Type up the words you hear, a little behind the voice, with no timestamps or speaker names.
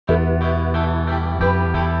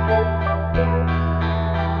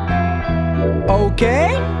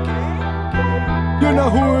Okay? You know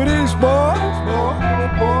who it is, boy.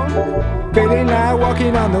 Feeling like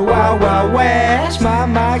walking on the Wild Wild West. My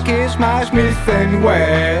mic is my Smith and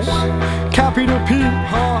West. Capital P,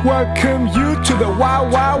 welcome you to the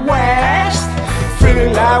Wild Wild West.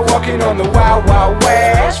 Feeling like walking on the Wild Wild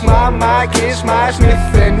West. My mic is my Smith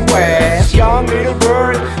and West. Young little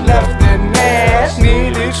bird left the nest,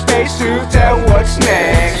 needed space to tell what's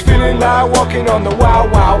next. Feeling like walking on the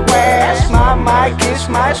Wild Wild West. My mic is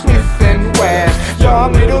my Smith and West.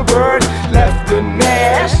 Young little bird left the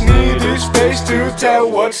nest, needed space to tell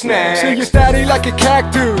what's next. See you steady like a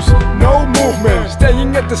cactus, no movement,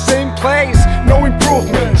 staying at the same place, no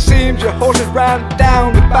improvement. Seems your horses ran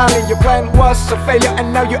down the valley, your plan was a failure,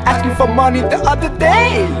 and now you're asking for money. The other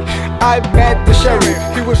day I met the sheriff,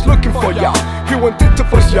 he was looking for ya. He wanted to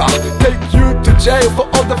force ya, take you to jail for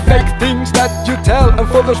all the fake things that you tell and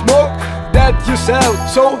for the smoke that you sell.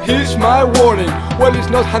 So here's my warning, well it's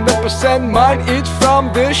not 100% mine, it's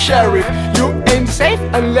from the sheriff. You ain't safe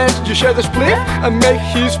unless you share the split and make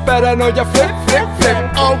his paranoia flip, flip, flip.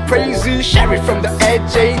 Oh crazy sheriff from the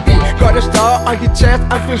AJD, got a star on his chest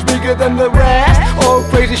and feels bigger than the rest. Oh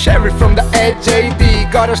crazy sheriff from the AJD,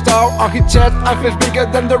 got a star on his chest and feels bigger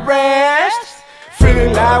than the rest.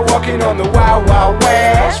 Feeling like walking on the Wild Wild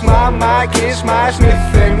West. My mic is my Smith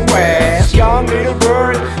and West. Young little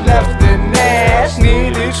bird left the nest,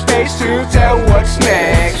 needed space to tell what's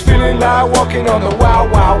next. Feeling like walking on the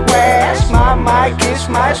Wild Wild West. My mic is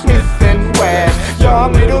my Smith and West.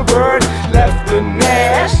 Young little bird left the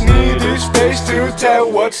nest, needed space to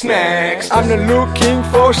tell what's next. I'm not looking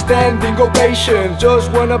for standing ovation,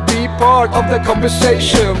 just wanna be part of the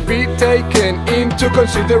conversation, be taken into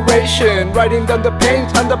consideration, writing down the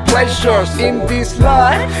pains and the pleasures in this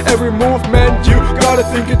life. Every movement you gotta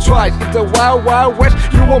think it twice. It's the Wild Wild West,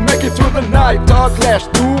 you won't make it through the night. Talk less,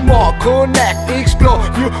 do more, connect, explore,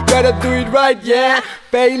 you gotta do it right, yeah.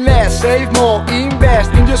 Pay less, save more,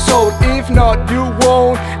 invest in your soul. If not, you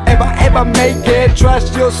won't ever make it.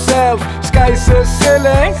 Trust yourself, sky's the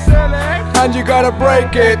ceiling and you gotta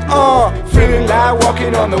break it. Feeling like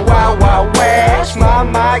walking on the Wild Wild West. My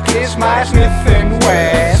mic is my Smith and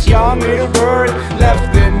West. Young little bird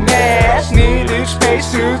left the nest, needed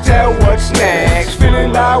space to tell what's next.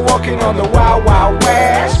 Feeling like walking on the Wild Wild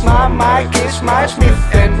West. My mic is my Smith